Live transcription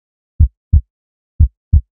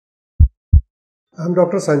I'm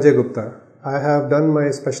Dr. Sanjay Gupta. I have done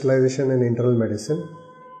my specialization in internal medicine.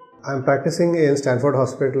 I'm practicing in Stanford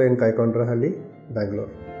Hospital in Kaikondrahalli,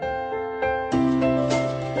 Bangalore.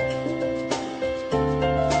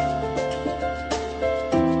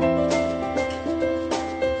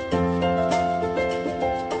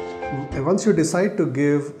 Once you decide to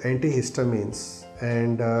give antihistamines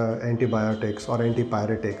and antibiotics or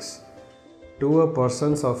antipyretics to a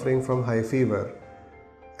person suffering from high fever,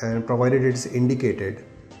 and provided it's indicated,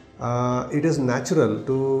 it is natural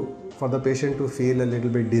for the patient to feel a little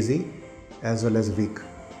bit dizzy as well as weak.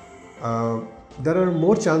 There are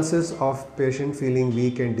more chances of patient feeling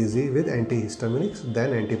weak and dizzy with antihistaminics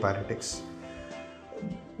than antipyretics.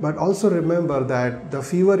 But also remember that the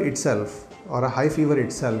fever itself or a high fever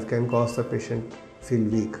itself can cause the patient feel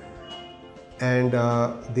weak, and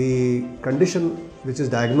the condition which is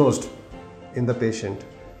diagnosed in the patient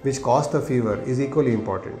which caused the fever is equally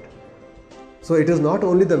important. So it is not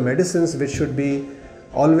only the medicines which should be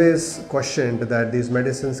always questioned, that these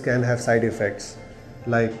medicines can have side effects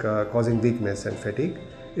like causing weakness and fatigue.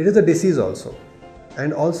 It is the disease also.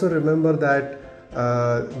 And also remember that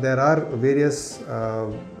there are various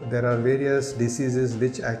diseases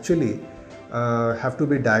which actually have to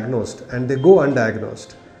be diagnosed and they go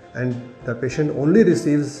undiagnosed, and the patient only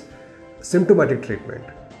receives symptomatic treatment.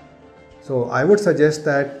 So I would suggest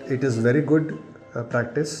that it is very good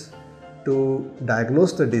practice to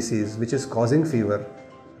diagnose the disease which is causing fever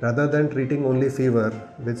rather than treating only fever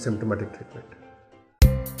with symptomatic treatment.